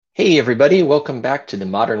Hey, everybody, welcome back to the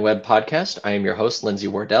Modern Web Podcast. I am your host, Lindsay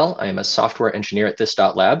Wardell. I am a software engineer at This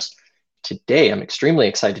Labs. Today, I'm extremely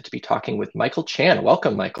excited to be talking with Michael Chan.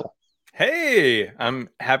 Welcome, Michael. Hey, I'm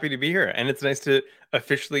happy to be here, and it's nice to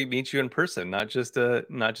officially meet you in person, not just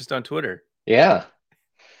on Twitter. Yeah,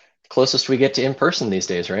 closest we get to in person these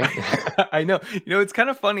days, right? I know. It's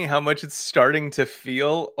kind of funny how much it's starting to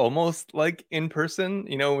feel almost like in person.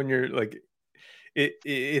 When you're like,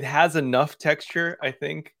 it has enough texture, I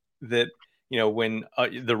think, that when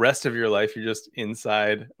the rest of your life you're just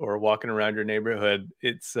inside or walking around your neighborhood,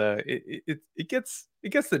 it gets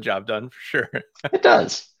the job done for sure. It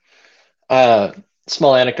does. Uh,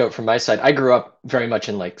 Small anecdote from my side. I grew up very much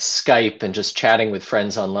in like Skype and just chatting with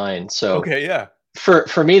friends online. So Okay, yeah.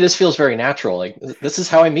 for me, this feels very natural. Like this is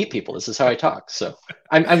how I meet people. This is how I talk. So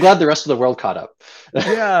I'm glad the rest of the world caught up.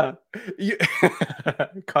 Yeah, you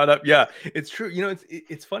caught up. Yeah, it's true.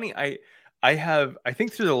 It's funny. I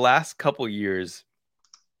think through the last couple years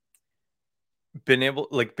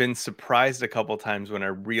been surprised a couple times when I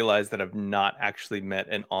realized that I've not actually met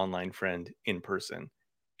an online friend in person,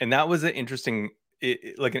 and that was like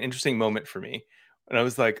an interesting moment for me. And I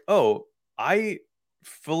was like, oh, I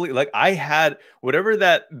fully like I had whatever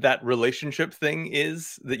that relationship thing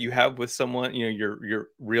is that you have with someone, your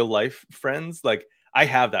real life friends. Like I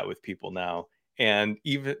have that with people now, and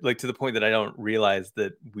even like to the point that I don't realize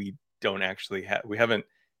that we haven't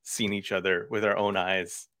seen each other with our own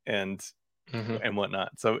eyes Mhm. and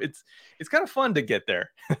whatnot. So it's kind of fun to get there.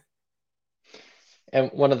 And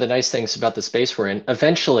one of the nice things about the space we're in,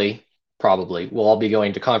 eventually, probably, we'll all be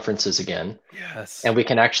going to conferences again, Yes. and we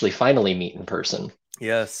can actually finally meet in person.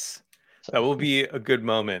 Yes. That So will be a good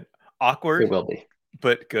moment. it Awkward, will be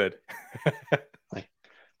but good. like,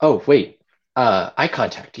 oh, wait, eye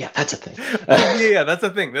contact. Yeah, that's a thing. Oh yeah, that's a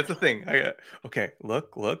thing. That's a thing. Okay,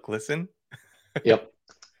 look, listen. Yep.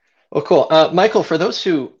 Well, cool. Michael, for those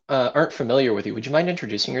who aren't familiar with you, would you mind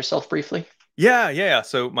introducing yourself briefly? Yeah.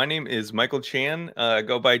 So my name is Michael Chan. I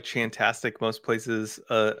go by Chantastic most places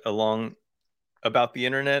along about the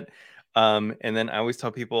internet. And then I always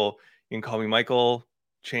tell people you can call me Michael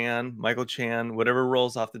Chan, whatever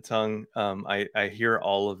rolls off the tongue. I hear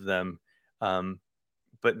all of them. Um,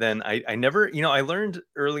 but then I never, I learned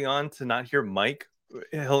early on to not hear Mike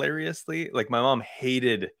hilariously. Like my mom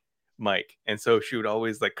hated Mike. And so she would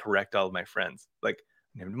always like correct all of my friends, like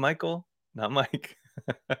named Michael, not Mike.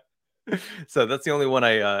 So that's the only one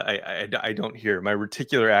I don't hear. My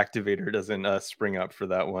reticular activator doesn't spring out for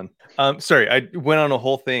that one. Sorry, I went on a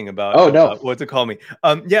whole thing about Oh, no. what to call me.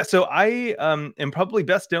 Yeah, so I am probably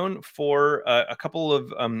best known for a couple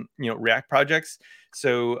of React projects.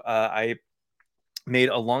 So I made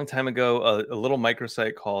a long time ago a little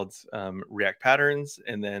microsite called React Patterns,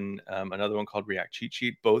 and then another one called React Cheat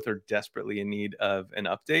Sheet. Both are desperately in need of an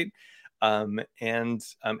update. And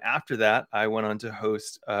after that, I went on to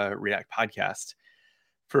host a React podcast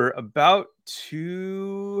for about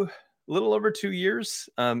little over 2 years,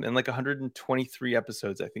 and like 123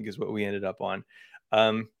 episodes, I think is what we ended up on.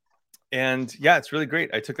 And yeah, it's really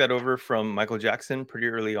great. I took that over from Michael Jackson pretty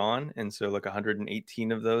early on. And so like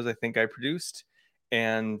 118 of those, I think I produced.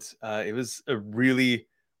 And it was a really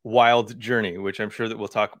wild journey, which I'm sure that we'll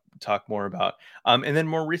talk more about. And then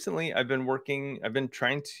more recently, I've been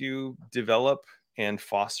trying to develop and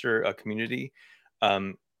foster a community.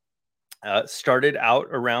 Um, Started out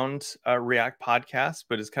around React podcasts,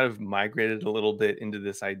 but has kind of migrated a little bit into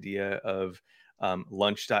this idea of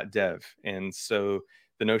lunch.dev. And so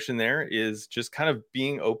the notion there is just kind of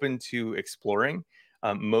being open to exploring.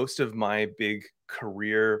 Most of my big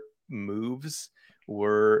career moves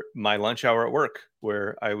were my lunch hour at work,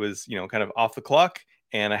 where I was, kind of off the clock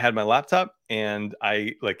and I had my laptop and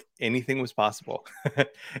I like anything was possible.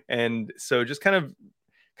 And so just kind of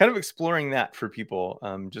exploring that for people,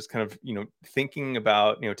 just kind of thinking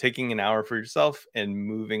about taking an hour for yourself and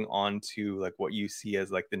moving on to like what you see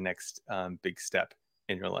as like the next big step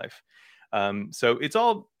in your life. So it's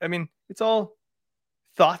all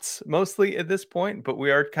thoughts mostly at this point, but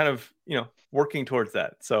we are kind of working towards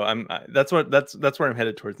that. So that's where I'm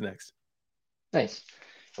headed towards next. Nice.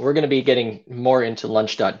 We're going to be getting more into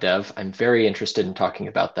lunch.dev. I'm very interested in talking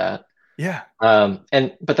about that. Yeah.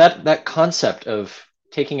 But that concept of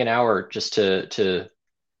taking an hour just to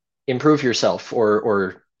improve yourself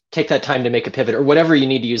or take that time to make a pivot or whatever you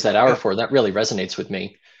need to use that hour Yeah. for, that really resonates with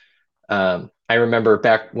me. I remember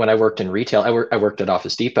back when I worked in retail, I worked at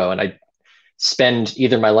Office Depot, and I spend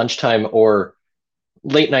either my lunchtime or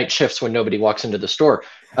late night shifts when nobody walks into the store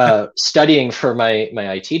studying for my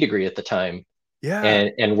IT degree at the time Yeah.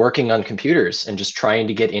 and working on computers and just trying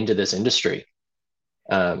to get into this industry.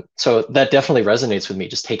 So that definitely resonates with me,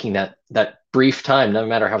 just taking that brief time, no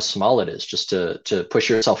matter how small it is, just to push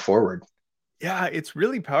yourself forward. Yeah, it's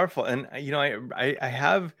really powerful. And I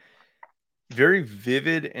have very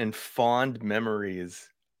vivid and fond memories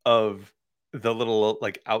of the little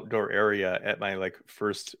like outdoor area at my like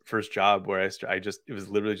first job where I just it was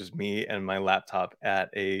literally just me and my laptop at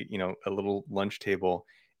a little lunch table.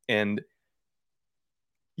 And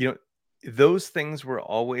you know those things were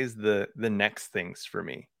always the next things for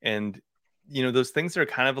me. And those things are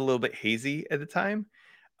kind of a little bit hazy at the time.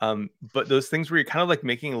 But those things where you're kind of like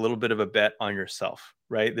making a little bit of a bet on yourself,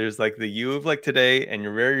 right? There's like the you of like today, and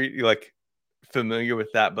you're very like familiar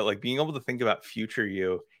with that, but like being able to think about future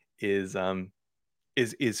you is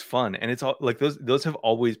is fun. And it's all like those have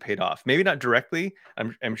always paid off. Maybe not directly.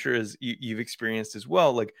 I'm sure as you've experienced as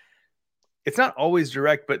well. Like it's not always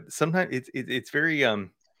direct, but sometimes it's very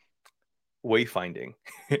wayfinding.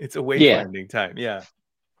 It's a Yeah, wayfinding time. Yeah.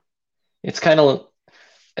 it's kind of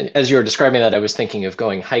as you were describing that, I was thinking of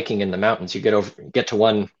going hiking in the mountains. You get to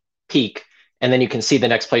one peak, and then you can see the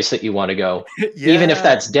next place that you want to go. Even if Yeah.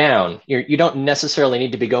 that's down, you don't necessarily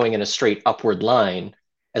need to be going in a straight upward line.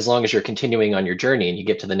 As long as you're continuing on your journey and you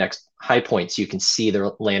get to the next high points, you can see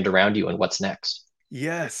the land around you and what's next.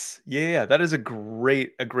 Yes. Yeah. That is a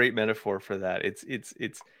great metaphor for that.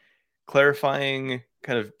 It's clarifying,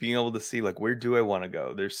 kind of being able to see like where do I want to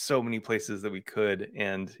go. There's so many places that we could,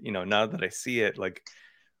 and now that I see it, like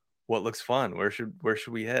what looks fun, where should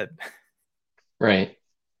we head? Right.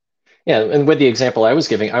 Yeah. And with the example I was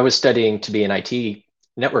giving, I was studying to be an IT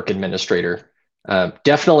network administrator.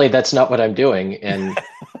 Definitely, that's not what I'm doing. And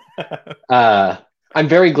uh, I'm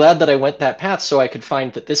very glad that I went that path so I could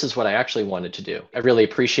find that this is what I actually wanted to do. I really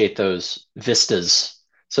appreciate those vistas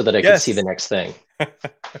so that I could see the Yes. next thing.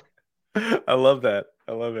 I love that.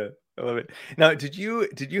 I love it. I love it. Now, did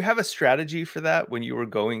you have a strategy for that when you were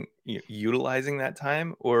going utilizing that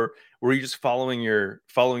time, or were you just following your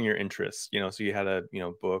interests? So you had a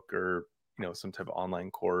book or some type of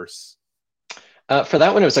online course. For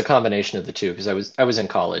that one, it was a combination of the two because I was in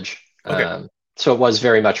college, Okay, so it was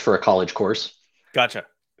very much for a college course. gotcha.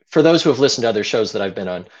 For those who have listened to other shows that I've been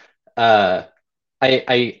on, uh,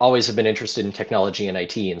 I always have been interested in technology and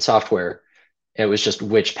IT and software. It was just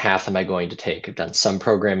which path am I going to take? I've done some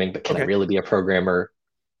programming, but can I Okay. really be a programmer?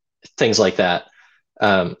 Things like that.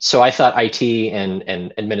 So I thought IT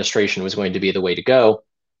and administration was going to be the way to go.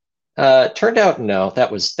 Turned out no,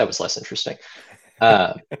 that was less interesting.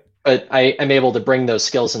 Uh, but I'm able to bring those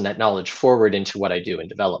skills and that knowledge forward into what I do in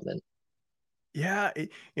development. Yeah,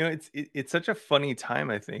 it's such a funny time.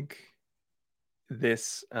 I think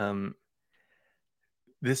this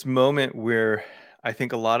this moment where I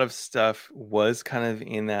think a lot of stuff was kind of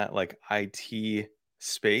in that like IT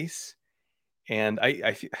space. And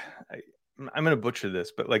I I'm gonna butcher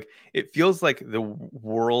this, but like it feels like the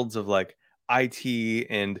worlds of like IT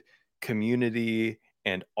and community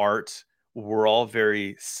and art were all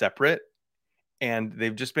very separate, and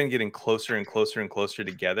they've just been getting closer and closer and closer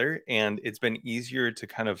together. And it's been easier to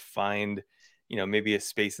kind of find maybe a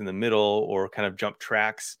space in the middle or kind of jump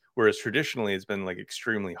tracks, whereas traditionally it's been like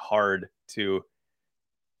extremely hard to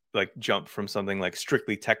like jump from something like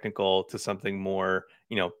strictly technical to something more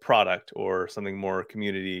product, or something more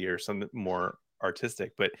community, or something more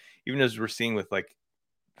artistic. But even as we're seeing with like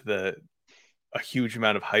the a huge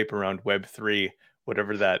amount of hype around web3,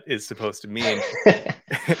 whatever that is supposed to mean,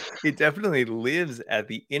 it definitely lives at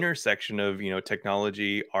the intersection of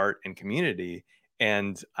technology, art, and community.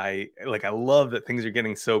 And I love that things are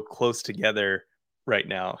getting so close together right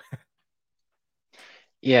now.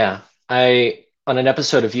 Yeah, I on an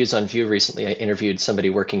episode of Views on View recently, I interviewed somebody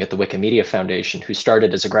working at the Wikimedia Foundation who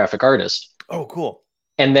started as a graphic artist, Oh, cool.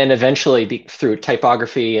 and then eventually, through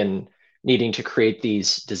typography and needing to create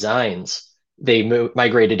these designs, they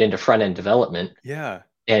migrated into front end development. Yeah.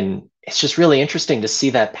 And it's just really interesting to see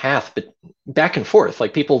that path, but back and forth.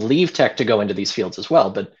 Like people leave tech to go into these fields as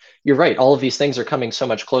well. But you're right, all of these things are coming so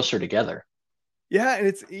much closer together. Yeah, and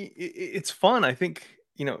it's fun. I think,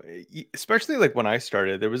 especially like when I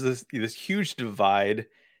started, there was this huge divide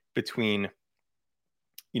between,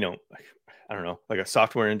 like, I don't know, like a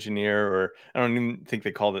software engineer, or I don't even think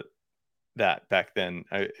they called it that back then.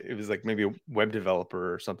 It was like maybe a web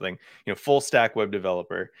developer or something, full stack web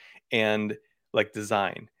developer, and like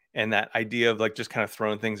design. And that idea of like just kind of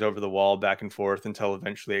throwing things over the wall back and forth until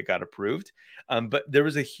eventually it got approved. But there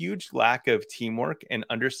was a huge lack of teamwork and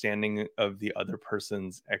understanding of the other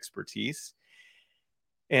person's expertise.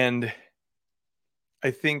 And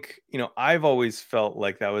I think, I've always felt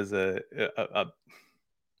like that was a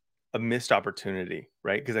missed opportunity,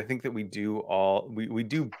 right? Because I think that we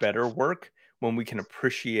do better work when we can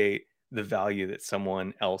appreciate the value that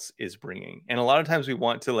someone else is bringing. And a lot of times we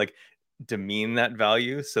want to like demean that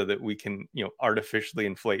value so that we can, artificially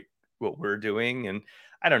inflate what we're doing. And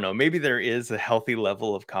I don't know, maybe there is a healthy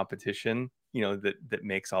level of competition, that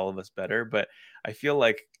makes all of us better. But I feel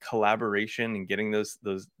like collaboration and getting those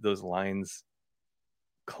lines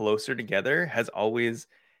closer together has always,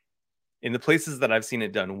 in the places that I've seen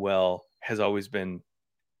it done well, has always been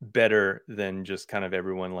better than just kind of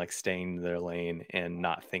everyone like staying in their lane and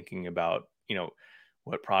not thinking about,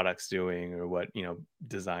 what product's doing or what,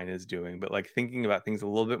 design is doing, but like thinking about things a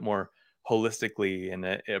little bit more holistically and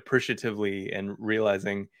appreciatively, and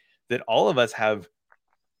realizing that all of us have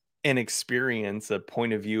an experience, a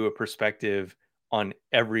point of view, a perspective on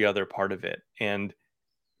every other part of it. And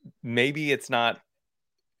maybe it's not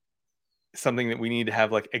something that we need to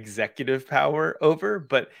have like executive power over,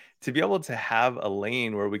 but to be able to have a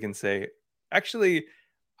lane where we can say, actually,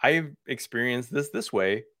 I've experienced this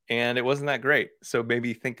way and it wasn't that great. So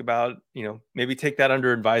maybe think about, maybe take that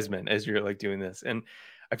under advisement as you're like doing this. And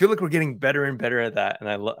I feel like we're getting better and better at that. And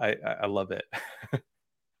I love it.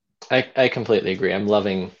 I completely agree. I'm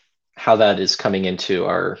loving how that is coming into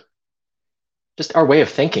our way of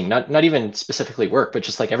thinking, not even specifically work, but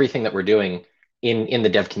just like everything that we're doing in the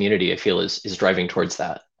dev community, I feel is driving towards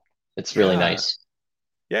that. It's really Yeah. nice.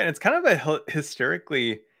 Yeah. And it's kind of a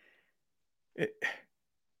hysterically,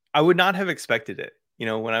 I would not have expected it.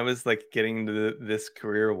 When I was like getting into this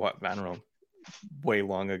career, I don't know, way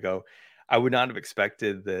long ago, I would not have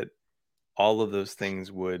expected that all of those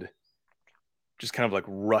things would just kind of like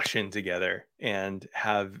rush in together and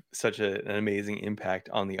have such an amazing impact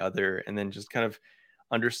on the other. And then just kind of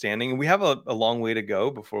understanding. We have a long way to go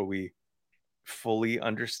before we fully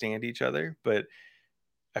understand each other, but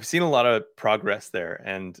I've seen a lot of progress there,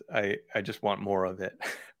 and I just want more of it,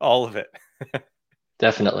 all of it.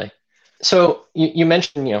 Definitely. So you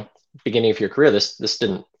mentioned, beginning of your career, this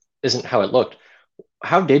isn't how it looked.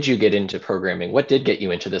 How did you get into programming? What did get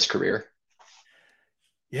you into this career?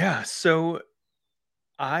 Yeah, so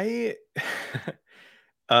I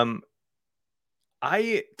um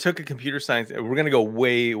I took a computer science. We're gonna go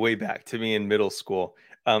way, way back to me in middle school.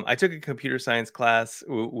 I took a computer science class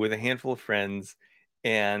with a handful of friends,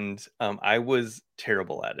 and I was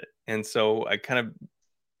terrible at it. And so I kind of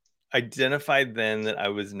identified then that I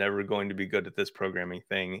was never going to be good at this programming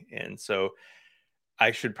thing, and so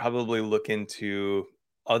I should probably look into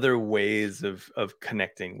other ways of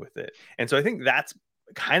connecting with it. And so I think that's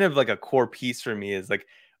kind of like a core piece for me, is like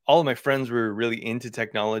all of my friends were really into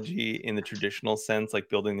technology in the traditional sense, like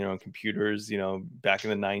building their own computers, back in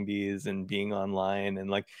the 90s and being online. And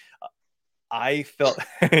like I felt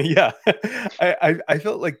yeah, I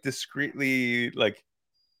felt like discreetly like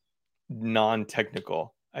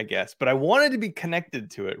non-technical, I guess, but I wanted to be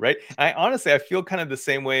connected to it, right? I honestly, I feel kind of the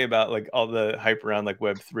same way about like all the hype around like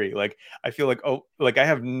Web3. Like I feel like, oh, like I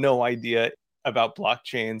have no idea about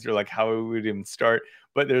blockchains or like how it would even start,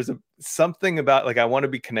 but there's something about like I want to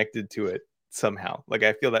be connected to it somehow. Like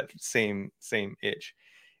I feel that same itch.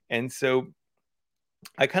 And so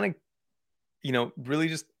I kind of, really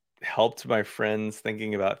just helped my friends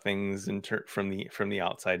thinking about things from the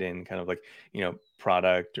outside in, kind of like,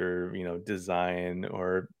 product or, design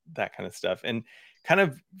or that kind of stuff, and kind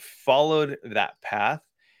of followed that path.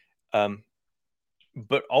 um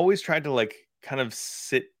but always tried to like kind of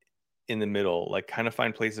sit in the middle, like kind of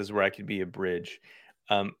find places where I could be a bridge.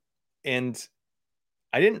 um and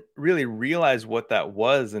I didn't really realize what that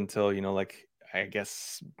was until, like I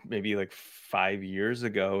guess maybe like 5 years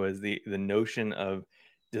ago, as the notion of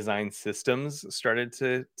design systems started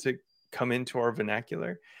to come into our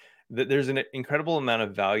vernacular. That there's an incredible amount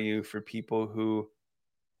of value for people who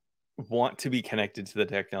want to be connected to the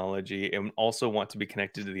technology and also want to be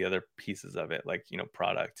connected to the other pieces of it, like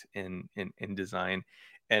product and design.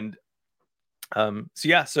 And so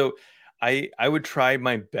yeah, so I would try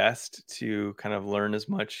my best to kind of learn as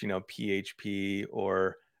much, PHP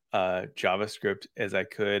or JavaScript as I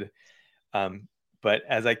could. Um, but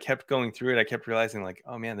as I kept going through it, I kept realizing like,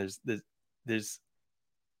 oh man, there's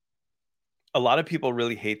a lot of people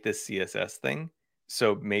really hate this CSS thing.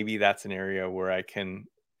 So maybe that's an area where I can,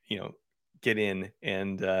 you know, get in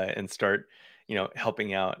and start,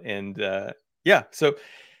 helping out. And yeah, so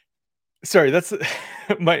sorry, that's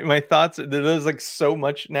my thoughts. There's like so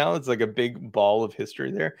much now. It's like a big ball of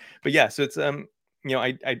history there. But yeah, so it's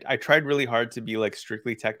I tried really hard to be like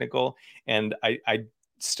strictly technical, and I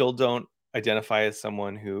still don't identify as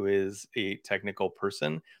someone who is a technical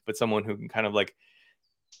person, but someone who can kind of like,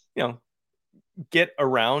 you know, get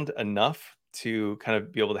around enough to kind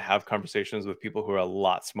of be able to have conversations with people who are a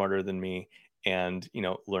lot smarter than me and, you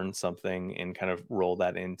know, learn something and kind of roll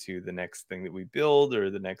that into the next thing that we build, or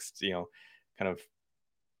the next, you know, kind of,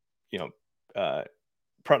 you know,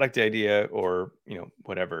 product idea, or, you know,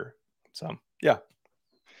 whatever. So yeah.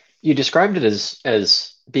 You described it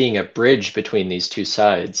as being a bridge between these two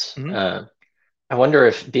sides. Mhm. I wonder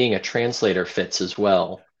if being a translator fits as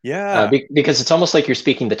well, Yeah. because it's almost like you're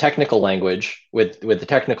speaking the technical language with the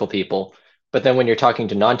technical people, but then when you're talking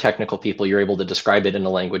to non-technical people, you're able to describe it in a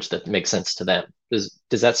language that makes sense to them. Does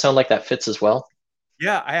that sound like that fits as well?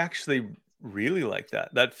 Yeah, I actually really like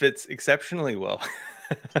that. That fits exceptionally well.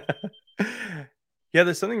 Yeah,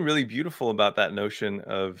 there's something really beautiful about that notion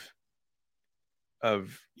of,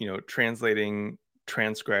 you know, translating,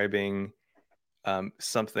 transcribing,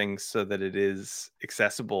 something so that it is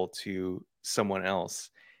accessible to someone else.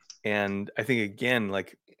 And I think, again,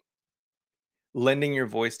 like, lending your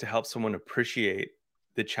voice to help someone appreciate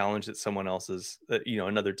the challenge that someone else's, you know,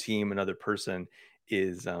 another team, another person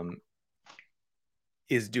is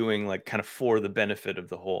is doing, like, kind of for the benefit of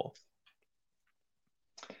the whole.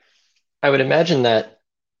 I would imagine that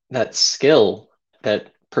that skill,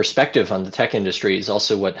 that perspective on the tech industry is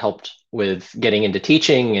also what helped with getting into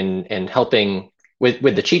teaching and helping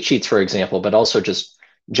with the cheat sheets, for example, but also just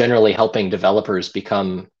generally helping developers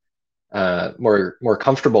become more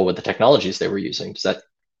comfortable with the technologies they were using. Does that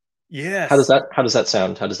Yes, how does that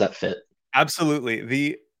sound? How does that fit?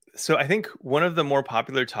 absolutely. So I think one of the more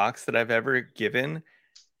popular talks that I've ever given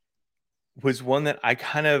was one that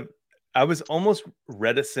I was almost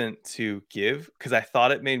reticent to give because I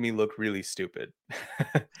thought it made me look really stupid.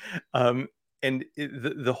 um, and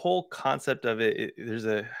the whole concept of there's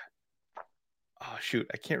a, oh shoot,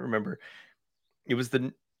 I can't remember. It was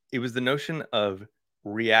the notion of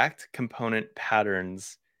React component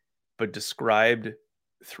patterns, but described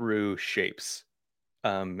through shapes.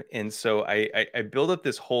 And so I build up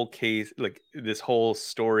this whole case, like this whole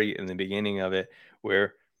story in the beginning of it,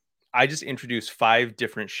 where I just introduce 5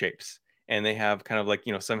 different shapes, and they have kind of like,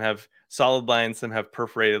 you know, some have solid lines, some have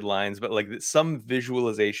perforated lines, but like some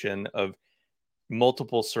visualization of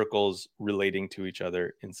multiple circles relating to each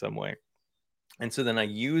other in some way. And so then I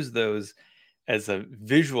use those as a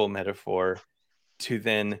visual metaphor to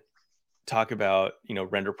then talk about, you know,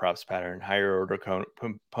 render props pattern, higher order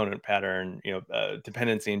component pattern, you know,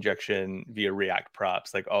 dependency injection via React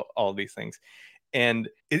props, like all these things. And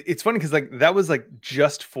it's funny because like that was like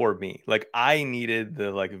just for me. Like I needed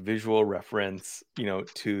the like visual reference, you know,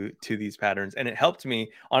 to these patterns, and it helped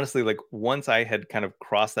me honestly. Like once I had kind of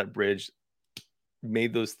crossed that bridge,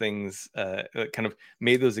 made those things, kind of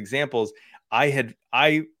made those examples,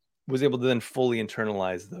 I was able to then fully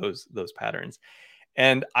internalize those patterns.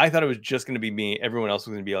 And I thought it was just going to be me. Everyone else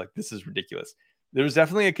was going to be like, this is ridiculous. There was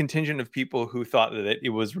definitely a contingent of people who thought that it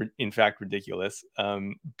was in fact ridiculous.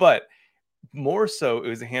 But more so, it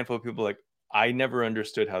was a handful of people like, I never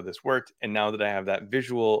understood how this worked. And now that I have that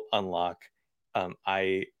visual unlock,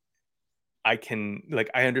 I can, like,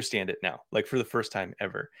 I understand it now, like for the first time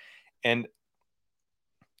ever. And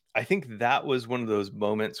I think that was one of those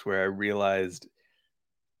moments where I realized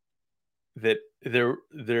that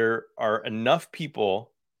there are enough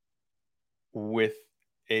people with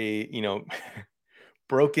a, you know,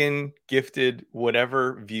 broken, gifted,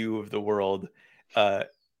 whatever view of the world, uh,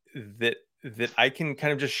 that I can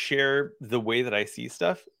kind of just share the way that I see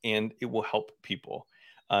stuff, and it will help people.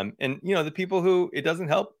 And you know, the people who it doesn't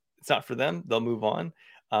help, it's not for them. They'll move on.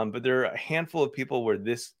 But there are a handful of people where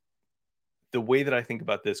the way that I think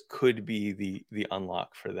about this could be the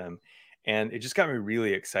unlock for them, and it just got me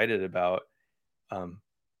really excited about, um,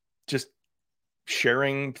 just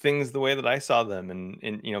sharing things the way that I saw them,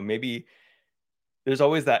 and you know, maybe there's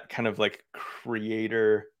always that kind of like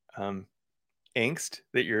creator, angst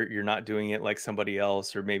that you're not doing it like somebody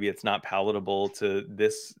else, or maybe it's not palatable to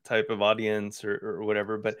this type of audience, or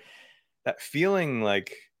whatever. But that feeling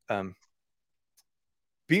like, being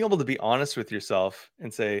able to be honest with yourself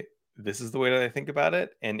and say, this is the way that I think about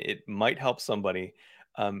it, and it might help somebody,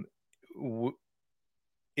 um, w-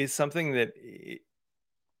 is something that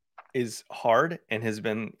is hard and has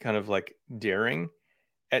been kind of like daring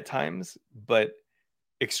at times, but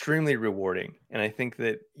extremely rewarding. And I think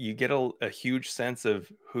that you get a huge sense of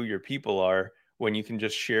who your people are when you can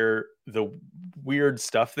just share the weird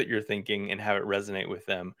stuff that you're thinking and have it resonate with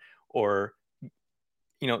them. Or,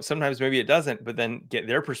 you know, sometimes maybe it doesn't, but then get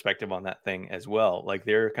their perspective on that thing as well. Like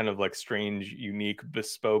their kind of like strange, unique,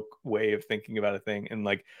 bespoke way of thinking about a thing. And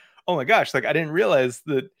like, oh my gosh, like I didn't realize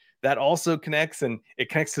that that also connects, and it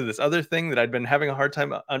connects to this other thing that I'd been having a hard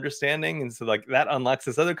time understanding. And so like that unlocks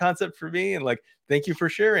this other concept for me. And like, thank you for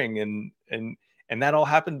sharing. And that all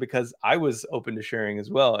happened because I was open to sharing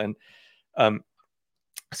as well. And Um,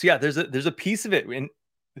 so yeah, there's a piece of it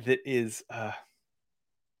that is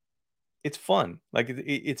it's fun. Like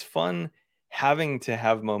it's fun having to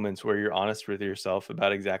have moments where you're honest with yourself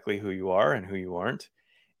about exactly who you are and who you aren't,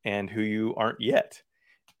 and who you aren't yet.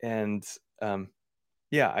 And um,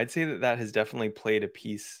 yeah, I'd say that has definitely played a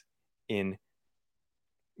piece in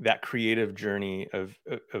that creative journey of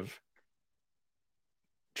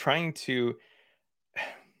trying to,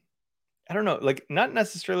 I don't know, like not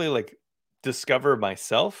necessarily like discover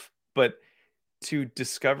myself, but to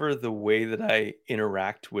discover the way that I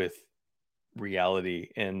interact with reality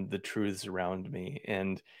and the truths around me,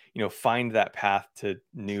 and find that path to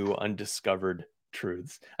new undiscovered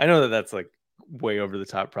truths. I know that that's like way over the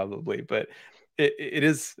top probably, but it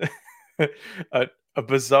is a, a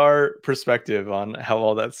bizarre perspective on how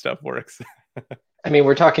all that stuff works. I mean,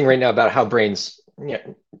 we're talking right now about how brains,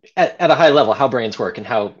 at a high level, how brains work and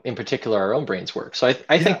how, in particular, our own brains work. So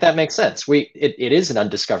I Yeah. think that makes sense. It is an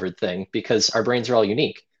undiscovered thing because our brains are all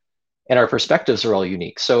unique and our perspectives are all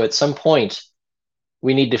unique. So at some point,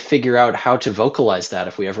 we need to figure out how to vocalize that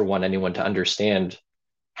if we ever want anyone to understand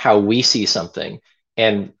how we see something.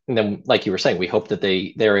 And then, like you were saying, we hope that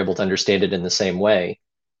they're able to understand it in the same way,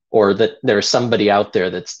 or that there's somebody out there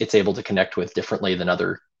that's it's able to connect with differently than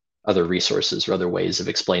other resources or other ways of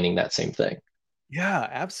explaining that same thing. Yeah,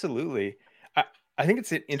 absolutely. I, I think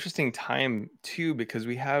it's an interesting time too, because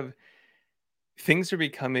we have things are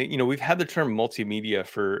becoming, we've had the term multimedia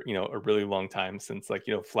for, a really long time, since like,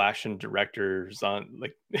 flash and directors on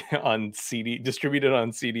like on CD, distributed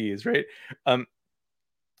on CDs, right? Um,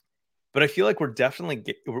 but I feel like we're definitely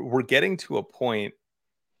we're getting to a point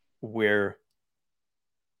where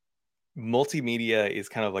multimedia is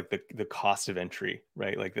kind of like the cost of entry,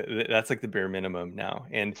 right? Like that's like the bare minimum now.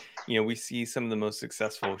 And we see some of the most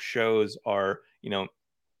successful shows are,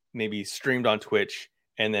 maybe streamed on Twitch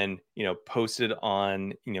and then posted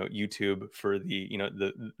on YouTube for the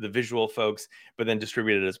the visual folks, but then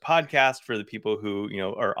distributed as podcast for the people who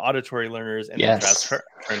are auditory learners, and then Yes,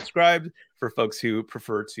 transcribed for folks who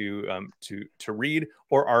prefer to read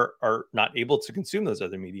or are not able to consume those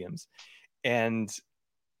other mediums. And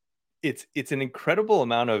it's an incredible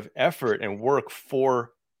amount of effort and work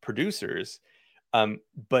for producers.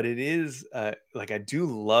 But it is like I do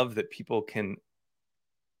love that people can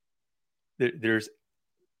there's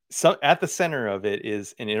some at the center of it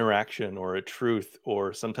is an interaction or a truth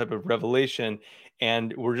or some type of revelation,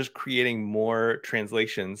 and we're just creating more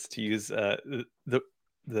translations, to use the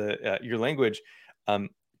your language, um,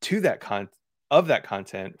 to that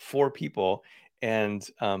content for people. And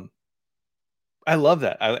I love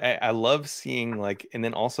that. I love seeing, like, and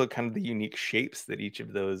then also kind of the unique shapes that each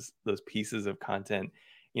of those pieces of content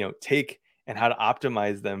take, and how to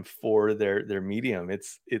optimize them for their medium.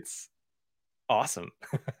 It's awesome.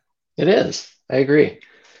 it is. I agree.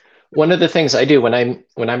 One of the things I do when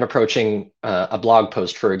I'm approaching a blog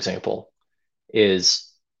post, for example,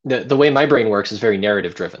 is the way my brain works is very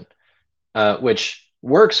narrative driven, which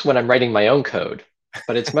works when I'm writing my own code,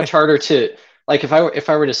 but it's much harder to, like, if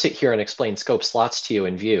I were to sit here and explain scope slots to you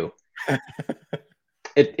in Vue,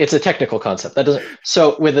 it's a technical concept that doesn't.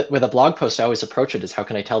 So with a blog post, I always approach it as, how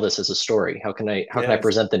can I tell this as a story? How can I Yes.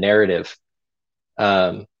 present the narrative?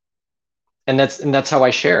 Um, and that's how I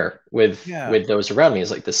share Yeah. with those around me,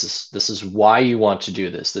 is like, this is why you want to do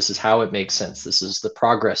this. This is how it makes sense. This is the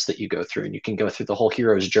progress that you go through, and you can go through the whole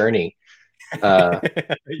hero's journey. Yeah.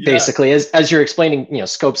 Basically, as you're explaining,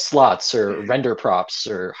 scope slots or render props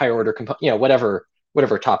or higher order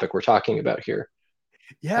whatever topic we're talking about here.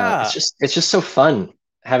 It's Yeah. just so fun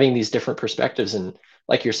having these different perspectives. And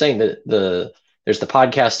like you're saying, there's the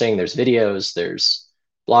podcasting, there's videos, there's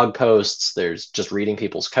blog posts, there's just reading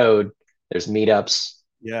people's code, there's meetups,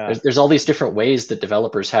 Yeah. there's all these different ways that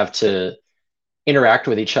developers have to interact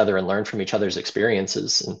with each other and learn from each other's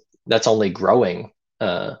experiences, and that's only growing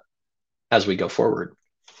as we go forward.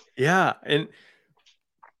 Yeah. And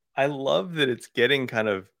I love that it's getting kind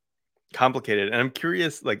of complicated. And I'm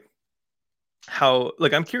curious,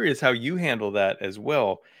 I'm curious how you handle that as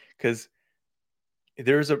well. Because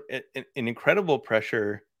there's an incredible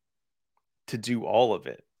pressure to do all of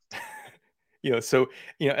it. So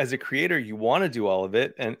as a creator, you want to do all of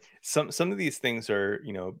it. And some of these things are,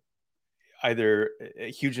 either a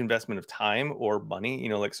huge investment of time or money,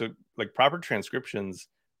 like, so like proper transcriptions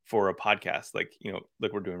for a podcast, like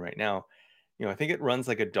we're doing right now, I think it runs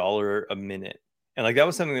like $1 a minute. And like that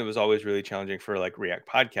was something that was always really challenging for like React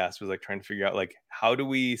Podcast, was like trying to figure out, like, how do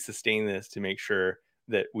we sustain this to make sure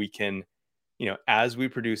that we can, as we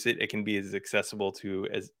produce it, it can be as accessible to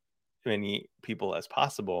as many people as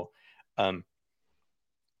possible. Um,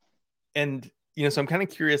 and so I'm kind of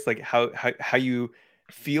curious, like how you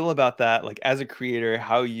feel about that, like as a creator,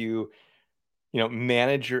 how you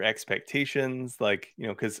manage your expectations, like,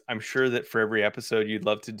 because I'm sure that for every episode you'd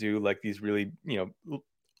love to do like these really,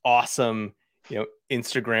 awesome,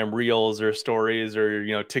 Instagram reels or stories or,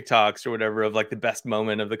 TikToks or whatever of like the best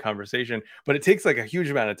moment of the conversation, but it takes like a huge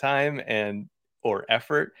amount of time and or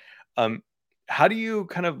effort. Um, how do you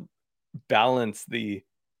kind of balance the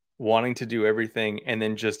wanting to do everything and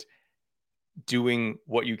then just doing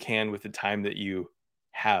what you can with the time that you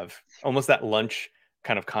have, almost that lunch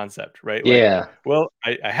kind of concept, right? Like, Yeah. well,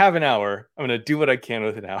 I have an hour, I'm going to do what I can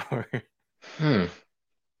with an hour. Hmm.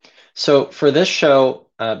 So for this show,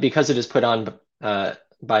 because it is put on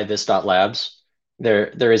by this dot labs,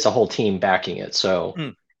 there is a whole team backing it. So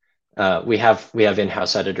Hmm. we have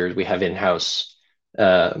in-house editors, we have in-house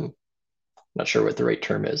not sure what the right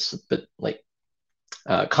term is, but like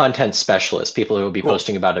content specialists, people who will be Cool.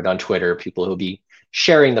 posting about it on Twitter, people who will be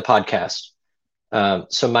sharing the podcast.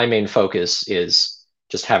 So my main focus is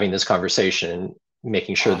just having this conversation and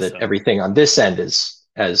making sure that Awesome. everything on this end is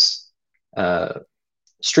as uh,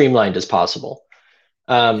 streamlined as possible.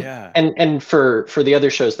 Yeah. And for the other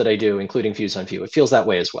shows that I do, including Views on View, it feels that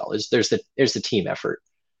way as well. Is there's the team effort.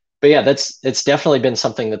 But yeah, it's definitely been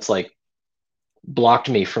something that's like blocked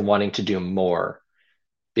me from wanting to do more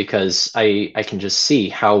because I can just see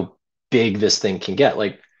how big this thing can get.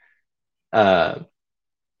 Like uh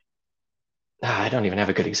I don't even have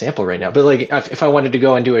a good example right now, but like if I wanted to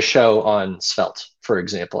go and do a show on Svelte, for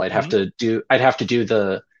example, Mhm. I'd have to do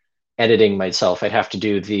the editing myself. I'd have to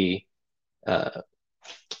do the uh,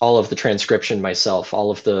 all of the transcription myself,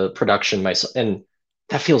 all of the production myself, and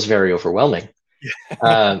that feels very overwhelming.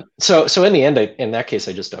 So in the end, in that case,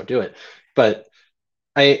 I just don't do it. But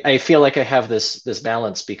I feel like I have this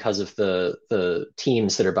balance because of the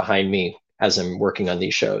teams that are behind me as I'm working on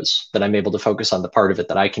these shows, that I'm able to focus on the part of it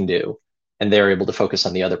that I can do, and they're able to focus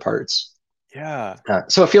on the other parts. Yeah.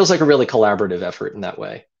 So it feels like a really collaborative effort in that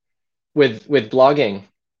way. With blogging,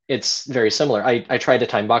 it's very similar. I try to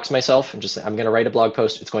time box myself and just say, I'm going to write a blog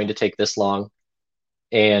post. It's going to take this long,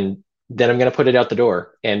 and then I'm going to put it out the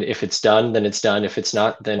door. And if it's done, then it's done. If it's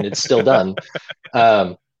not, then it's still done.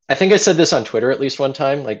 Um, I think I said this on Twitter at least one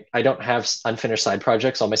time. Like, I don't have unfinished side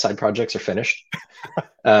projects. All my side projects are finished.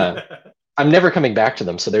 Uh, I'm never coming back to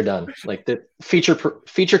them, so they're done. Like the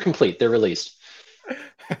feature complete. They're released.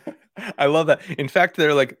 I love that. In fact,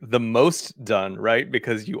 they're like the most done, right?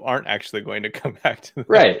 Because you aren't actually going to come back to them.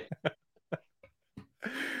 Right.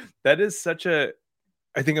 That is such a,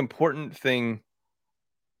 I think, important thing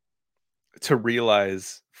to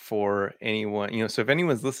realize for anyone, so if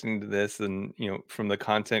anyone's listening to this and, from the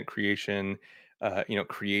content creation,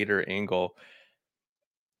 creator angle,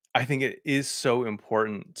 I think it is so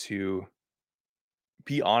important to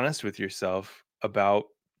be honest with yourself about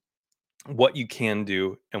what you can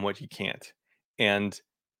do and what you can't. And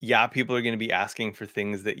yeah, people are going to be asking for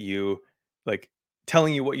things that you like,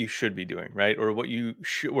 telling you what you should be doing, right? Or what you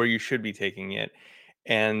should, where you should be taking it.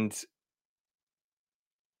 And,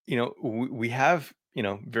 we have,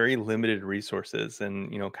 very limited resources,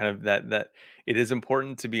 and, kind of that it is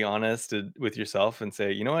important to be honest with yourself and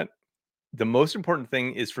say, you know what, the most important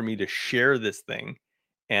thing is for me to share this thing.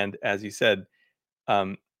 And as you said,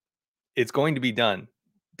 um, it's going to be done.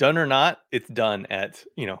 Done or not, it's done at,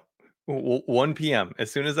 1 p.m.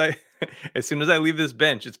 As soon as I as soon as I leave this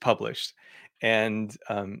bench, it's published. And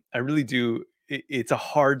I really do, it's a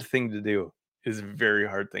hard thing to do. It's a very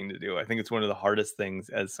hard thing to do. I think it's one of the hardest things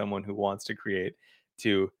as someone who wants to create,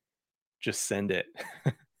 to just send it.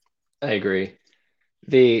 I agree.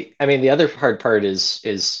 I mean, the other hard part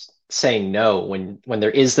is saying no when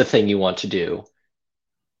there is the thing you want to do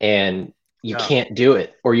and you Yeah. can't do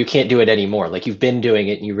it or you can't do it anymore. Like you've been doing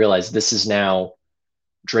it and you realize this is now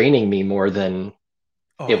draining me more than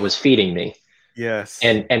it Oh, was feeding me. yes.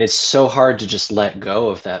 And it's so hard to just let go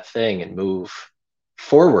of that thing and move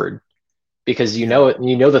forward because you know Yeah. it,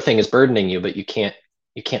 you know the thing is burdening you, but you can't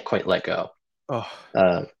quite let go. Oh,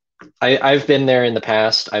 Uh, I've been there in the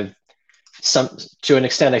past. I've some to an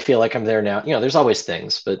extent I feel like I'm there now. There's always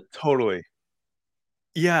things, but totally.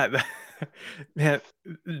 Yeah, man,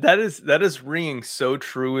 that is ringing so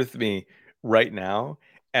true with me right now.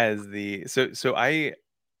 As the so I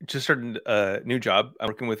just started a new job. I'm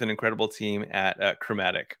working with an incredible team at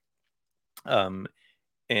Chromatic, um,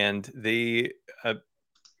 and they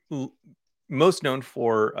l- most known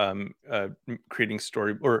for creating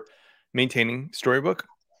story or maintaining Storybook,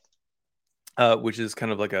 which is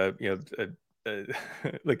kind of like a,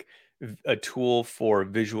 like a tool for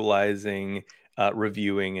visualizing,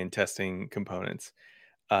 reviewing, and testing components.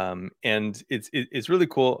 And it's really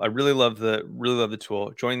cool. I really love the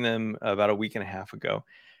tool. Joined them about a week and a half ago.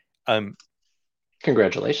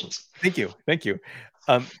 Congratulations. Thank you.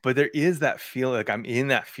 But there is that feeling, like I'm in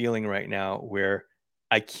that feeling right now where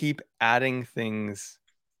I keep adding things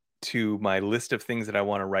to my list of things that I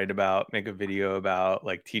want to write about, make a video about,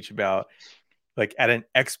 like teach about, like at an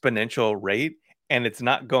exponential rate, and it's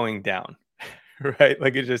not going down. Right?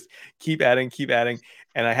 Like it just keep adding.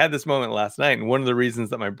 And I had this moment last night, and one of the reasons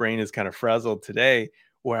that my brain is kind of frazzled today,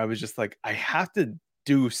 where I was just like, I have to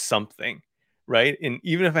do something, right? And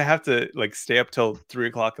even if I have to like stay up till 3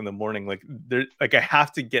 o'clock in the morning, like I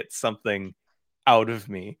have to get something out of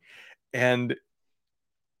me. And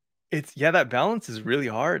it's, yeah, that balance is really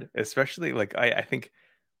hard, especially like I think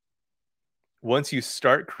once you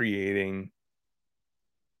start creating,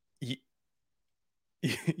 you,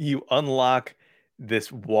 you unlock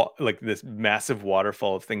like this massive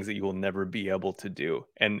waterfall of things that you will never be able to do,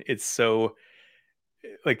 and it's so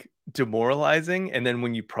like demoralizing. And then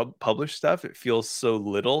when you publish stuff, it feels so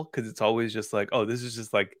little because it's always just like, oh, this is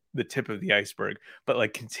just like the tip of the iceberg. But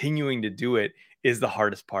like continuing to do it is the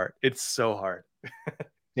hardest part. It's so hard.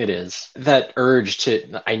 It is that urge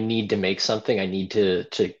to, I need to make something. I need to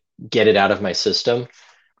get it out of my system.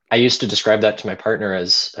 I used to describe that to my partner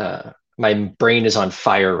as my brain is on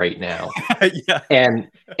fire right now. Yeah. And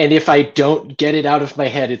if I don't get it out of my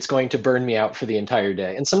head, it's going to burn me out for the entire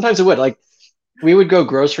day. And sometimes it would. Like we would go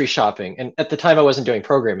grocery shopping, and at the time I wasn't doing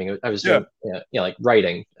programming. I was doing like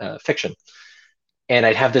writing fiction. And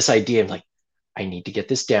I'd have this idea of like, I need to get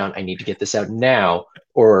this down. I need to get this out now,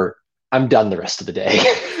 or I'm done the rest of the day.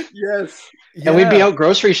 Yes. And we'd be out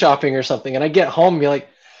grocery shopping or something, and I'd get home and be like,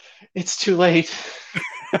 it's too late.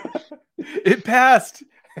 It passed.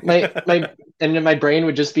 And then my brain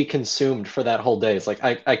would just be consumed for that whole day. It's like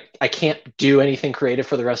I can't do anything creative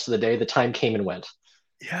for the rest of the day. The time came and went.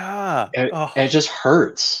 Yeah. And it just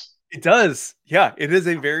hurts. It does. Yeah. It is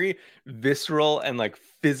a very visceral and like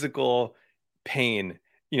physical pain,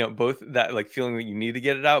 both that like feeling that you need to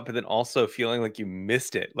get it out, but then also feeling like you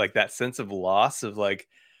missed it, like that sense of loss of like,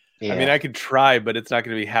 I mean, I could try, but it's not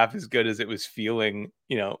going to be half as good as it was feeling,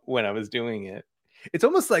 when I was doing it. It's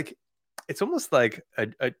almost like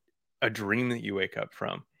a dream that you wake up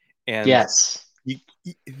from. And yes,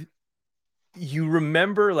 you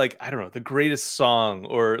remember, like, I don't know, the greatest song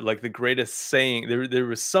or like the greatest saying. There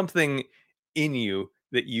was something in you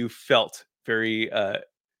that you felt very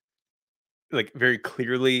like very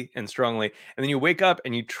clearly and strongly, and then you wake up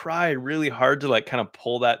and you try really hard to like kind of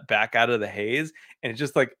pull that back out of the haze, and it's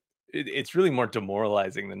just like it's really more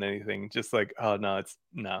demoralizing than anything. Just like, oh no, it's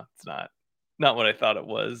not what I thought it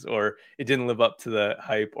was, or it didn't live up to the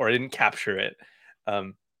hype, or I didn't capture it.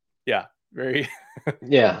 Yeah, very.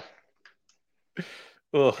 Yeah.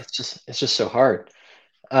 Ugh. It's just so hard.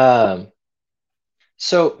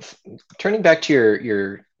 So turning back to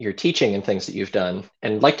your teaching and things that you've done,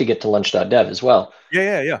 and I'd like to get to lunch.dev as well.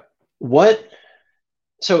 Yeah.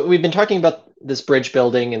 So we've been talking about this bridge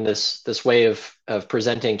building and this way of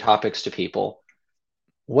presenting topics to people.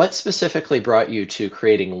 What specifically brought you to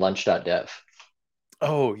creating lunch.dev?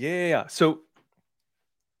 Oh, yeah. So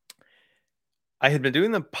I had been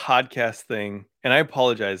doing the podcast thing, and I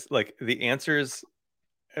apologize. Like the answers,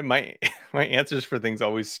 my answers for things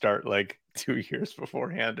always start like 2 years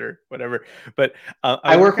beforehand or whatever. But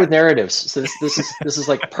I work with narratives, so this is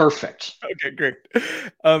like perfect. Okay, great.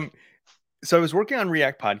 So I was working on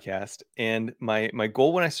React Podcast, and my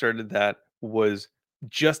goal when I started that was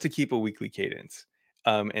just to keep a weekly cadence.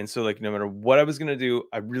 And so like no matter what I was going to do,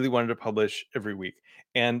 I really wanted to publish every week.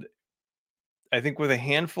 And I think with a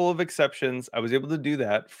handful of exceptions, I was able to do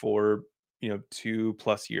that for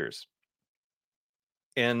 2+ years.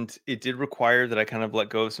 And it did require that I kind of let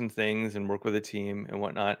go of some things and work with a team and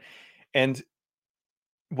whatnot. And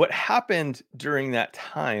what happened during that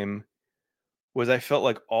time was I felt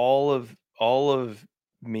like all of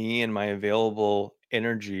me and my available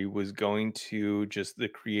energy was going to just the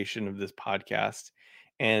creation of this podcast.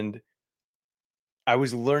 And I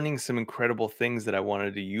was learning some incredible things that I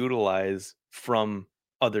wanted to utilize from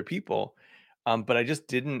other people. But I just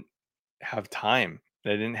didn't have time. I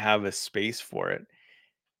didn't have a space for it.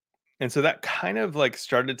 And so that kind of like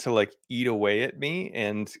started to like eat away at me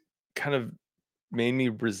and kind of made me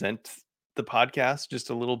resent the podcast just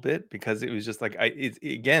a little bit, because it was just like it's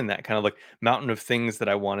again that kind of like mountain of things that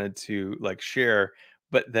I wanted to like share,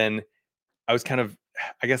 but then I was kind of,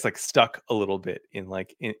 I guess, like stuck a little bit in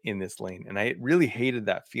like in this lane, and I really hated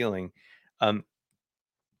that feeling. um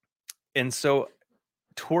and so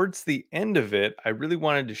towards the end of it, I really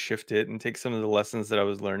wanted to shift it and take some of the lessons that I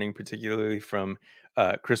was learning, particularly from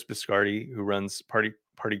Chris Biscardi, who runs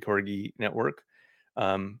Party Corgi network,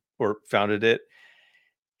 or founded it,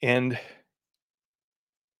 and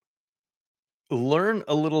learn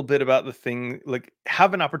a little bit about the thing, like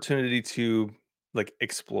have an opportunity to like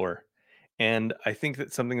explore. And I think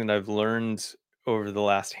that something that I've learned over the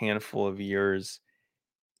last handful of years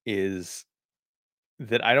is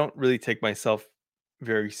that I don't really take myself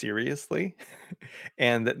very seriously,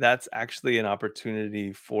 and that that's actually an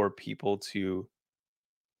opportunity for people to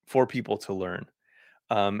learn.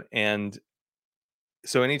 And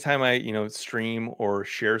so anytime I, stream or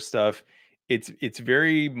share stuff, it's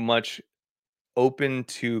very much open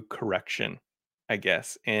to correction, I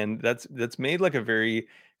guess. And that's made like a very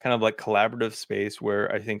kind of like collaborative space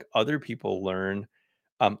where I think other people learn.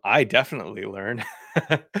 I definitely learn.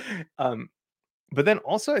 um, but then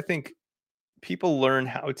also I think people learn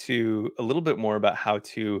how to a little bit more about how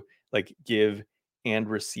to like give and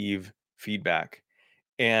receive feedback.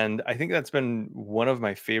 And I think that's been one of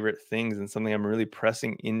my favorite things, and something I'm really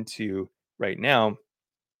pressing into right now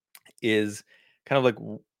is kind of like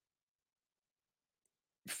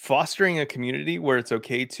fostering a community where it's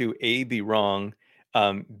okay to A, be wrong,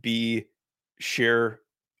 B, share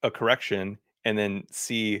a correction, and then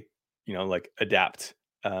C, like adapt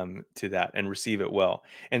to that and receive it well.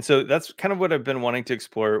 And so that's kind of what I've been wanting to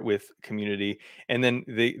explore with community. And then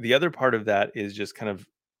the other part of that is just kind of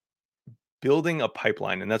building a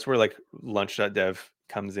pipeline. And that's where like lunch.dev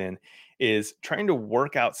comes in, is trying to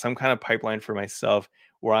work out some kind of pipeline for myself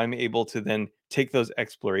where I'm able to then take those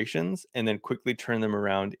explorations and then quickly turn them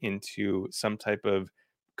around into some type of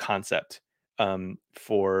concept,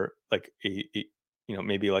 for like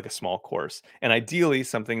maybe like a small course, and ideally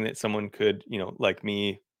something that someone could, like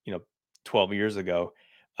me, 12 years ago,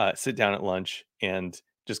 sit down at lunch and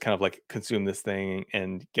just kind of like consume this thing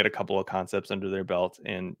and get a couple of concepts under their belt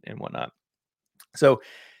and whatnot. So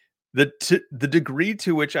the degree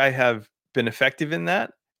to which I have been effective in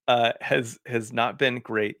that, has not been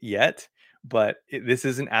great yet, but this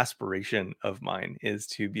is an aspiration of mine, is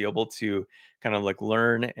to be able to kind of like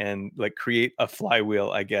learn and like create a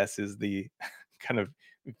flywheel, I guess is the kind of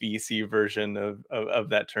VC version of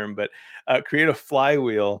that term, but create a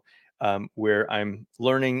flywheel, where I'm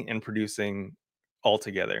learning and producing all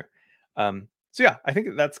together. So yeah, I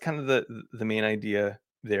think that's kind of the main idea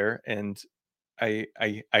there, and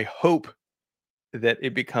I hope that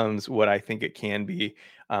it becomes what I think it can be,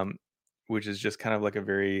 um, which is just kind of like a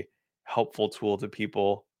very helpful tool to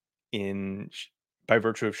people by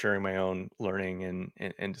virtue of sharing my own learning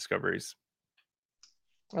and discoveries.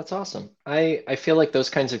 That's awesome. I feel like those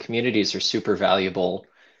kinds of communities are super valuable,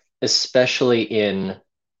 especially in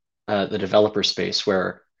the developer space,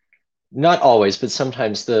 where not always, but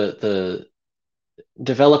sometimes the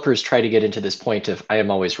developers try to get into this point of I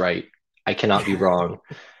am always right, I cannot be wrong.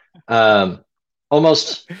 Um,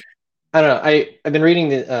 Almost, I don't know. I've been reading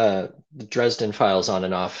the Dresden Files on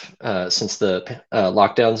and off since the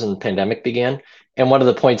lockdowns and pandemic began, and one of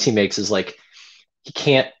the points he makes is like he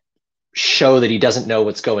can't show that he doesn't know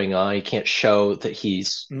what's going on. He can't show that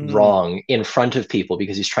he's Mm. wrong in front of people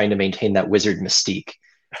because he's trying to maintain that wizard mystique.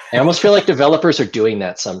 I almost feel like developers are doing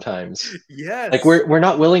that sometimes. Like Yes. we're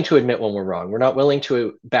not willing to admit when we're wrong. We're not willing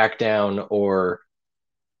to back down or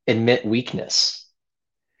admit weakness.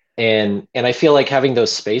 And I feel like having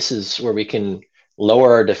those spaces where we can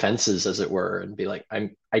lower our defenses, as it were, and be like,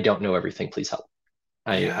 I don't know everything. Please help.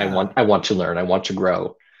 Yeah. I want to learn. I want to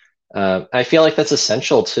grow. I feel like that's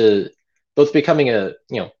essential to both becoming a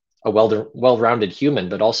a well-rounded human,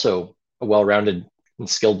 but also a well-rounded and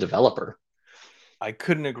skilled developer. I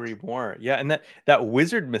couldn't agree more. Yeah, and that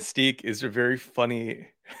wizard mystique is a very funny.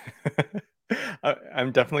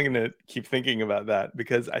 I'm definitely going to keep thinking about that,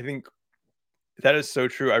 because I think that is so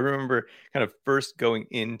true. I remember kind of first going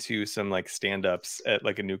into some like stand-ups at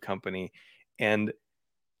like a new company, and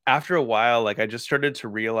after a while, like I just started to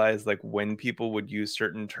realize like when people would use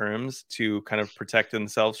certain terms to kind of protect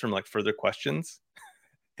themselves from like further questions.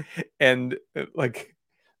 And like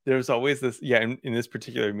there's always this, yeah, in this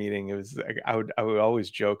particular meeting, it was like I would always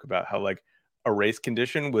joke about how like a race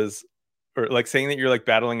condition was, or like saying that you're like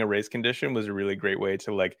battling a race condition was a really great way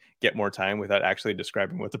to like get more time without actually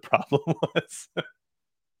describing what the problem was.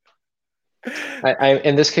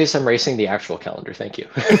 In this case, I'm racing the actual calendar. Thank you.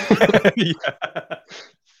 Yeah.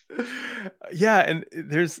 Yeah, and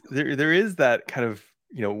there is that kind of,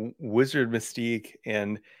 wizard mystique,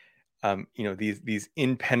 and these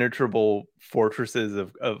impenetrable fortresses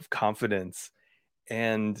of confidence.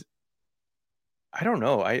 And I don't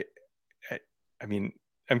know, I I mean,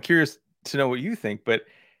 I'm curious to know what you think, but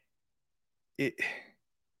it,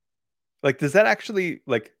 like, does that actually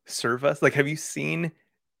like serve us? Like, have you seen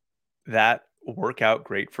that work out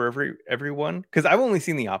great for everyone? Because I've only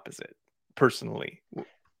seen the opposite personally.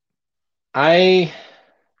 I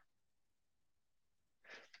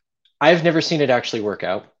I've never seen it actually work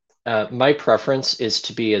out. My preference is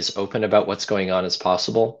to be as open about what's going on as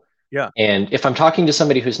possible. Yeah. And if I'm talking to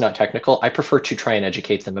somebody who's not technical, I prefer to try and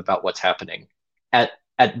educate them about what's happening at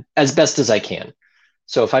as best as I can.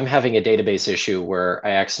 So if I'm having a database issue where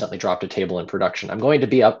I accidentally dropped a table in production, I'm going to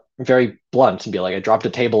be up very blunt and be like, I dropped a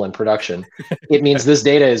table in production. It means this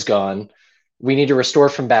data is gone. We need to restore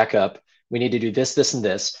from backup. We need to do this, this, and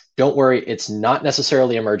this. Don't worry, it's not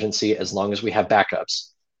necessarily emergency as long as we have backups.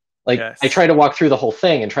 Like I Yes. try to walk through the whole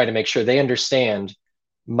thing and try to make sure they understand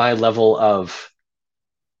my level of,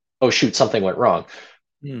 oh shoot, something went wrong,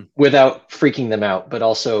 Mm. without freaking them out, but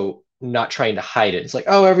also not trying to hide it. It's like,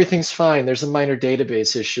 oh, everything's fine. There's a minor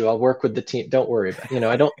database issue. I'll work with the team. Don't worry about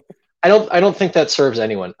it. I don't think that serves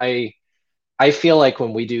anyone. I feel like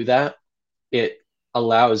when we do that, it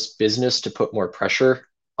allows business to put more pressure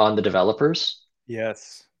on the developers.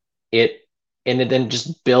 Yes. It and it then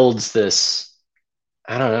just builds this,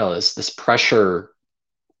 I don't know, this pressure.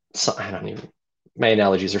 So, I don't even, my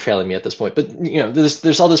analogies are failing me at this point, but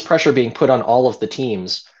there's all this pressure being put on all of the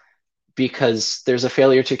teams because there's a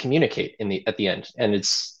failure to communicate at the end, and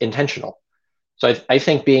it's intentional. So I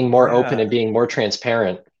think being more open Yeah. and being more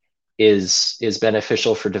transparent is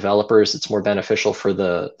beneficial for developers. It's more beneficial for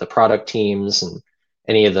the product teams and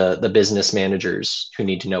any of the business managers who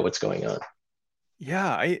need to know what's going on.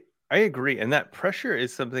 Yeah, I agree. And that pressure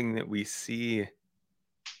is something that we see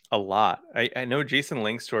a lot. I know Jason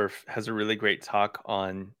Langsdorf has a really great talk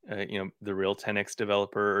on the real 10x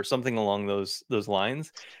developer or something along those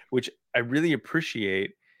lines, which I really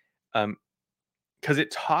appreciate, um, because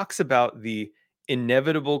it talks about the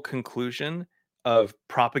inevitable conclusion of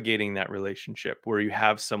propagating that relationship where you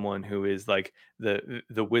have someone who is like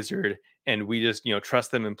the wizard, and we just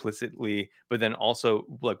trust them implicitly, but then also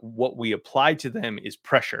like what we apply to them is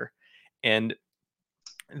pressure, and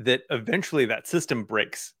that eventually that system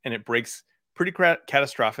breaks, and it breaks pretty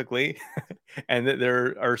catastrophically. And that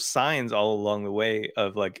there are signs all along the way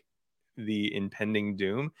of like the impending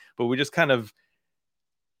doom, but we just kind of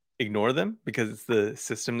ignore them because it's the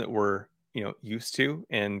system that we're used to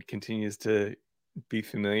and continues to be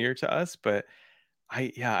familiar to us. But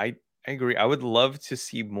I agree. I would love to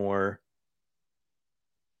see more,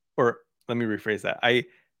 or let me rephrase that. I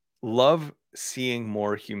love seeing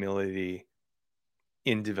more humility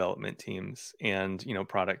in development teams and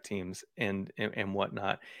product teams and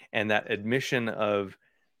whatnot, and that admission of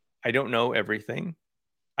I don't know everything.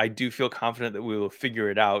 I do feel confident that we will figure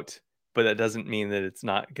it out, but that doesn't mean that it's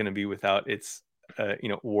not going to be without its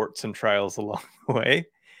warts and trials along the way.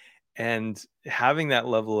 And having that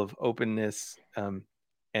level of openness,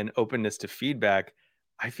 and openness to feedback,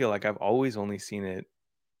 I feel like I've always only seen it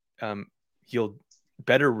um, yield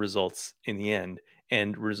better results in the end,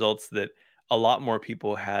 and results that a lot more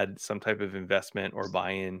people had some type of investment or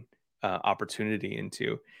buy-in opportunity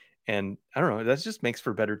into. And I don't know, that just makes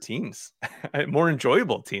for better teams, more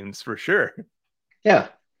enjoyable teams for sure. Yeah.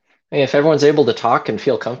 I mean, if everyone's able to talk and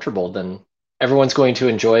feel comfortable, then everyone's going to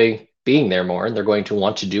enjoy being there more, and they're going to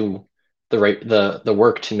want to do the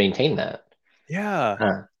work to maintain that.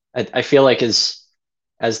 Yeah. I feel like as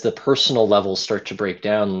the personal levels start to break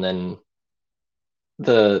down, then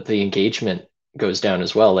the engagement goes down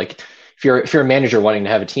as well. Like if you're a manager wanting to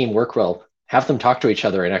have a team work well, have them talk to each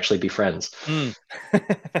other and actually be friends. Mm.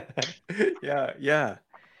 Yeah, yeah.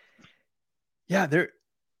 Yeah,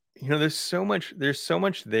 there's so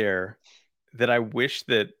much there that I wish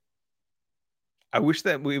that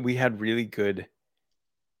we had really good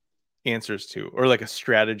answers to, or like a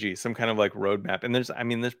strategy, some kind of like roadmap. And there's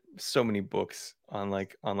so many books on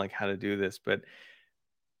how to do this, but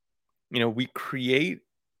we create,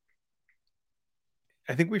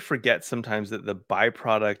 I think we forget sometimes that the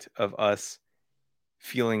byproduct of us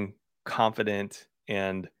feeling confident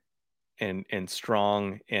and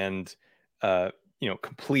strong and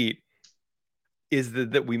complete is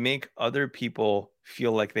that we make other people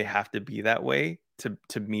feel like they have to be that way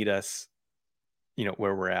to meet us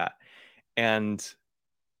where we're at. And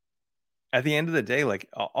at the end of the day, like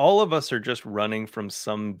all of us are just running from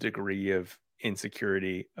some degree of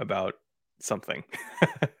insecurity about something.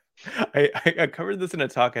 I covered this in a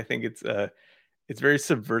talk. I think it's very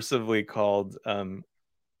subversively called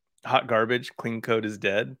hot garbage, clean code is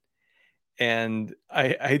dead. And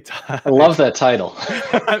I love that title.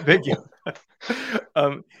 thank you.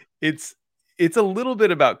 um, it's a little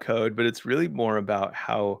bit about code, but it's really more about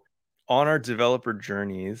how on our developer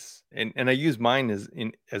journeys, and I use mine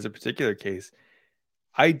as a particular case.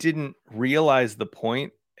 I didn't realize the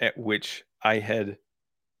point at which I had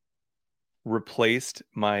replaced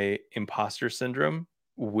my imposter syndrome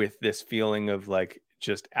with this feeling of like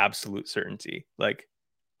just absolute certainty.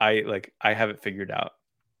 I have it figured out.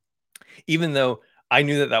 Even though I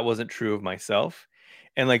knew that that wasn't true of myself,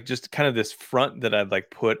 and like just kind of this front that I'd like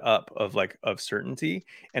put up of like of certainty,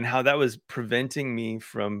 and how that was preventing me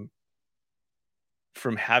from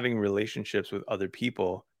having relationships with other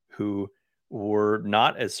people who were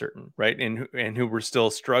not as certain, right? And who were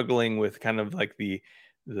still struggling with kind of like the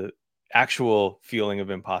actual feeling of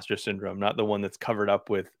imposter syndrome, not the one that's covered up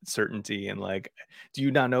with certainty and like, do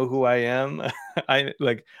you not know who I am?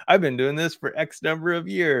 I've been doing this for X number of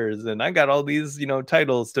years and I got all these,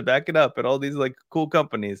 titles to back it up at all these like cool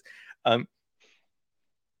companies. Um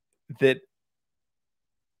that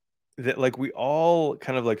that like we all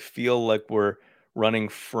kind of like feel like we're running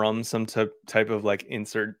from some type of like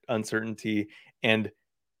insert uncertainty, and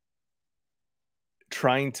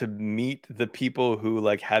trying to meet the people who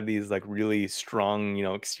like had these like really strong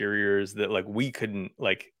exteriors that like we couldn't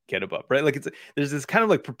like get above, right? Like there's this kind of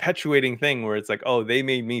like perpetuating thing where it's like, oh, they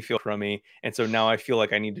made me feel crummy, and so now I feel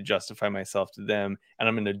like I need to justify myself to them, and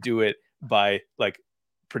I'm going to do it by like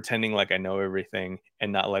pretending like I know everything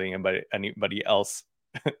and not letting anybody else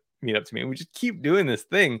meet up to me. And we just keep doing this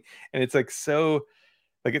thing, and it's like, so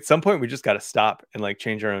like at some point we just got to stop and like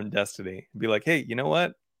change our own destiny, be like, hey, you know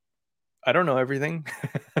what, I don't know everything.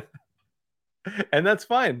 And that's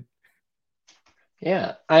fine.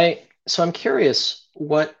 Yeah. So I'm curious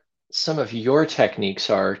what some of your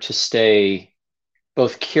techniques are to stay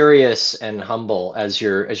both curious and humble as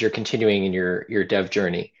you're continuing in your dev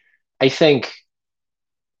journey. I think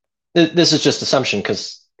this is just assumption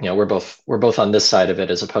because we're both on this side of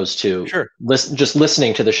it as opposed to Sure. just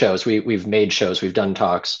listening to the shows. We've made shows, we've done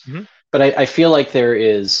talks, Mhm. but I feel like there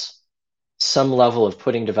is some level of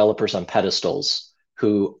putting developers on pedestals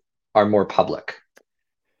who are more public.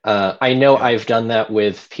 I know Yeah. I've done that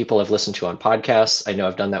with people I've listened to on podcasts. I know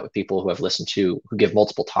I've done that with people who I've listened to who give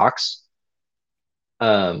multiple talks.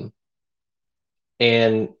 Um,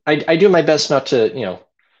 and I do my best not to,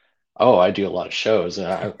 oh, I do a lot of shows.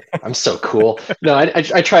 I'm so cool. No, I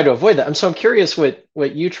try to avoid that. I'm curious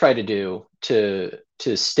what you try to do to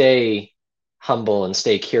stay humble and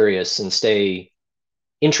stay curious and stay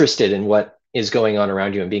interested in what is going on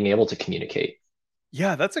around you and being able to communicate.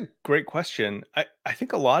 Yeah, that's a great question. I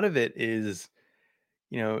think a lot of it you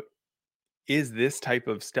know, is this type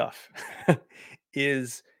of stuff.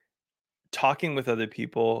 Is talking with other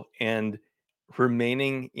people and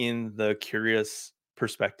remaining in the curious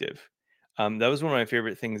perspective. That was one of my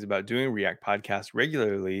favorite things about doing React podcast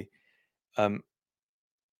regularly. Um,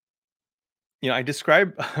 I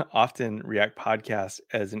describe often React podcast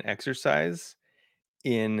as an exercise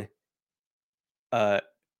in uh,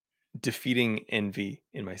 defeating envy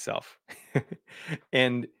in myself.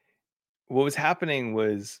 And what was happening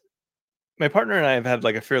was my partner and I have had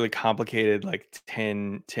like a fairly complicated like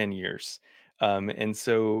ten years. And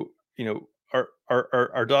so,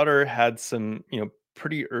 our daughter had some,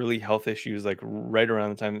 pretty early health issues, like right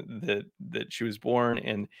around the time that she was born,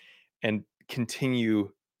 and continue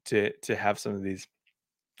to have some of these.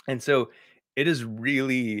 And so it has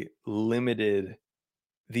really limited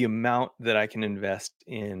the amount that I can invest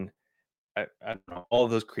in I don't know, all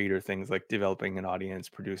of those creator things like developing an audience,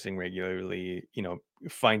 producing regularly,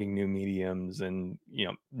 finding new mediums and,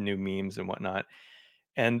 new memes and whatnot.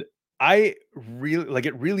 And I really like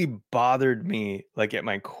it really bothered me like at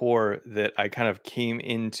my core that I kind of came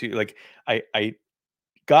into like I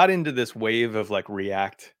got into this wave of like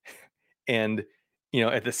React and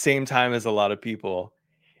at the same time as a lot of people.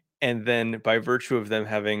 And then by virtue of them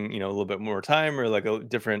having, a little bit more time or like a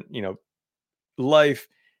different, life,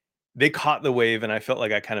 they caught the wave and I felt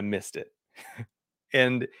like I kind of missed it.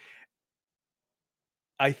 And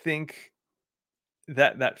I think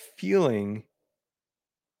that that feeling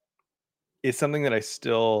is something that I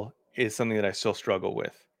still struggle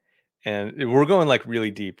with. And we're going like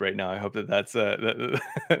really deep right now. I hope that that's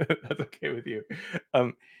okay with you.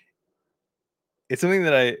 Um, it's something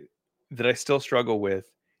that I still struggle with.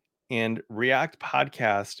 And React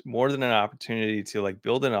podcast, more than an opportunity to like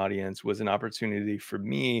build an audience, was an opportunity for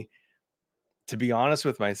me to be honest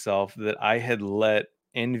with myself that I had let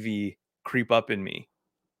envy creep up in me,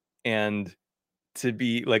 and to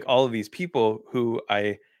be like all of these people who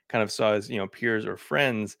I kind of saw as, peers or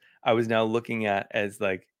friends, I was now looking at as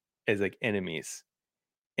like enemies.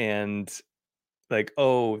 And like,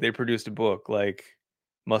 oh, they produced a book, like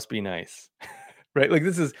must be nice. Right? Like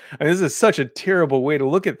this is such a terrible way to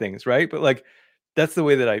look at things, right? But like that's the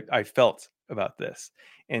way that I felt about this.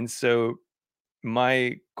 And so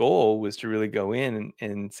my goal was to really go in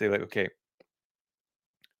and say like, okay,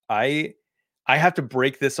 I have to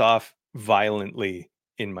break this off violently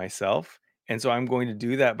in myself. And so I'm going to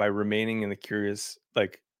do that by remaining in the curious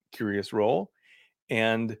role,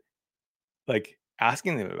 and like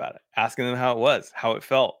asking them about it, asking them how it was, how it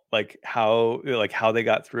felt, how they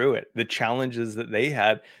got through it, the challenges that they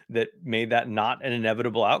had that made that not an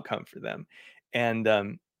inevitable outcome for them.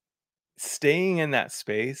 And staying in that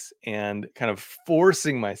space and kind of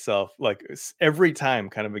forcing myself like every time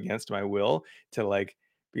kind of against my will to like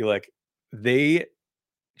be like, they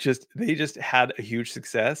they just had a huge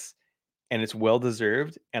success, and it's well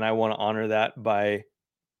deserved, and I want to honor that by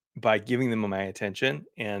giving them my attention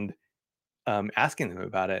and asking them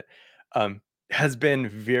about it. Has been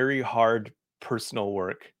very hard personal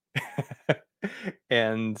work.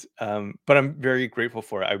 And but I'm very grateful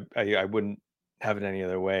for it. I wouldn't have it any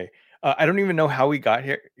other way. I don't even know how we got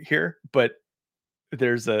here, but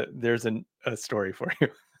there's a story for you.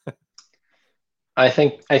 I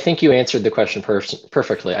think you answered the question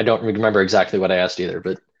perfectly. I don't remember exactly what I asked either,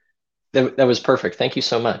 but that was perfect. Thank you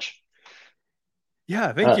so much.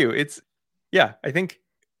 Yeah, thank you. It's yeah,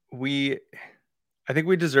 we I think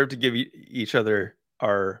we deserve to give each other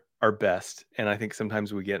our best, and I think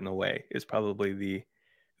sometimes we get in the way is probably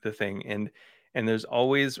the thing. And there's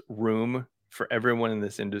always room for everyone in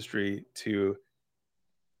this industry to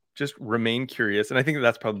just remain curious. And I think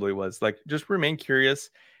that's probably was like just remain curious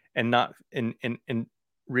and not and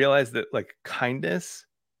realize that like kindness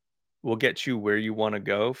will get you where you want to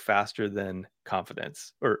go faster than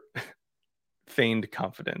confidence or feigned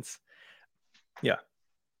confidence. Yeah.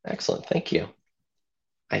 Excellent. Thank you.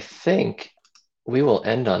 I think we will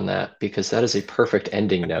end on that because that is a perfect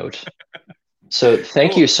ending note. So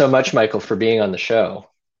thank Cool. you so much, Michael, for being on the show.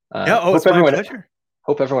 Yeah. Oh, it's my pleasure.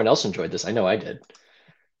 Hope everyone else enjoyed this. I know I did.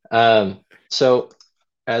 So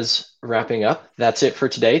as wrapping up, that's it for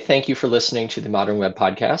today. Thank you for listening to the Modern Web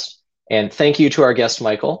Podcast. And thank you to our guest,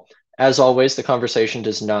 Michael. As always, the conversation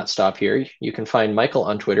does not stop here. You can find Michael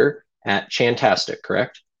on Twitter at Chantastic,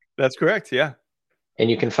 correct? That's correct. Yeah.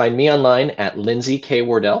 And you can find me online at Lindsay K.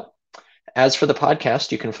 Wardell. As for the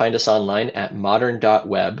podcast, you can find us online at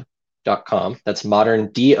modern.web.com. That's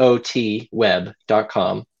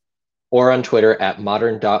modern.web.com, or on Twitter at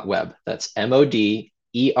modern.web. That's MODERNDOTWEB.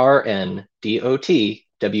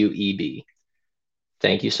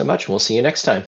 Thank you so much. We'll see you next time.